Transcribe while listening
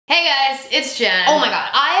Hey guys, it's Jen. Oh my god,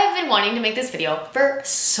 I have been wanting to make this video for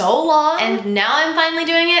so long, and now I'm finally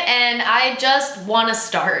doing it, and I just want to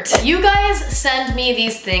start. You guys send me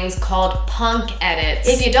these things called punk edits.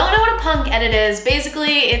 If you don't know what a punk edit is,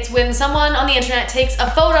 basically it's when someone on the internet takes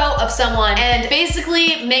a photo of someone and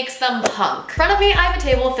basically makes them punk. In front of me, I have a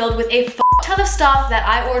table filled with a ton of stuff that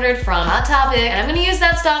I ordered from Hot Topic, and I'm gonna use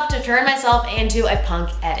that stuff to turn myself into a punk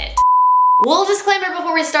edit. Little disclaimer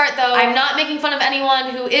before we start though, I'm not making fun of anyone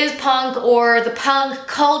who is punk or the punk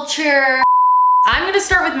culture. I'm gonna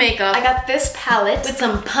start with makeup. I got this palette with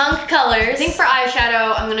some punk colors. I think for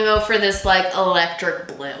eyeshadow, I'm gonna go for this like electric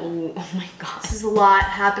blue. Ooh, oh my god. This is a lot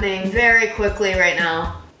happening very quickly right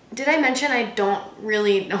now. Did I mention I don't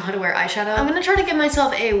really know how to wear eyeshadow? I'm gonna try to give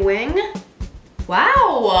myself a wing.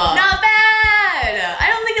 Wow. Not bad. I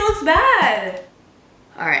don't think it looks bad.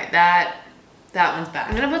 All right, that one's bad.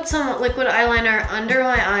 I'm gonna put some liquid eyeliner under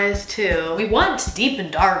my eyes too. We want deep and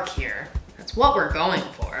dark here. That's what we're going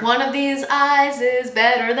for. One of these eyes is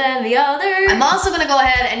better than the other. I'm also gonna go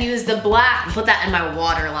ahead and use the black and put that in my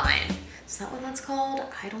waterline. Is that what that's called?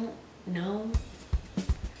 I don't know.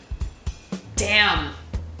 Damn.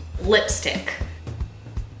 Lipstick.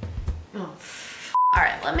 Oh. All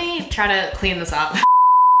right, let me try to clean this up.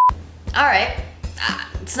 All right.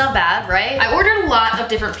 It's not bad, right? I ordered a lot of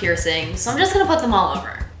different piercings, so I'm just gonna put them all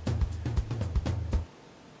over.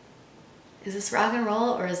 Is this rock and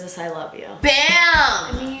roll or is this I love you? Bam!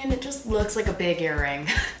 I mean, it just looks like a big earring.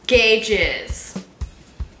 Gauges.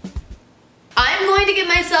 I'm going to give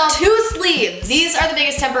myself 2 sleeves. These are the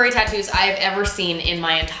biggest temporary tattoos I've ever seen in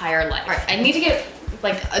my entire life. All right, I need to get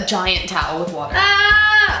like a giant towel with water.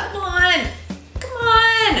 Ah! Come on! Come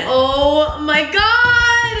on! Oh my god!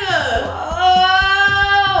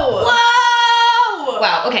 Whoa!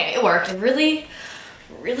 Wow, okay, it worked. I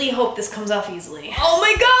really hope this comes off easily. Oh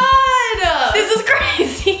my god! This is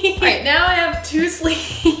crazy! Alright, now I have 2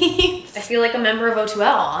 sleeves. I feel like a member of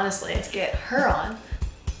O2L, honestly. Let's get her on.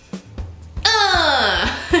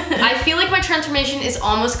 I feel like my transformation is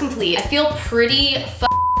almost complete. I feel pretty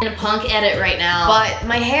in a punk edit right now, but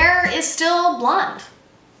my hair is still blonde.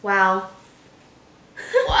 Wow.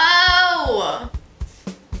 Wow!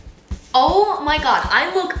 Oh my god,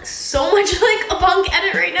 I look so much like a punk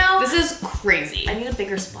edit right now. This is crazy. I need a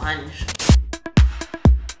bigger sponge.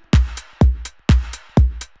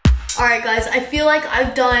 All right, guys, I feel like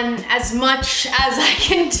I've done as much as I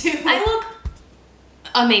can do. I look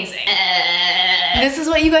amazing. This is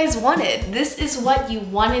what you guys wanted. This is what you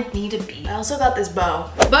wanted me to be. I also got this bow.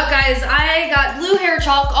 But guys, I got blue hair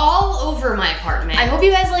chalk all over my apartment. I hope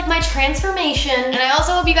you guys like my transformation, and I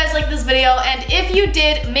also hope you guys like this video, and if you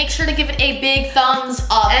did, make sure to give it a big thumbs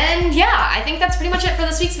up. And yeah, I think that's pretty much it for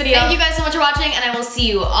this week's video. Thank you guys so much for watching, and I will see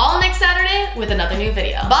you all next Saturday with another new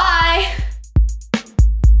video. Bye!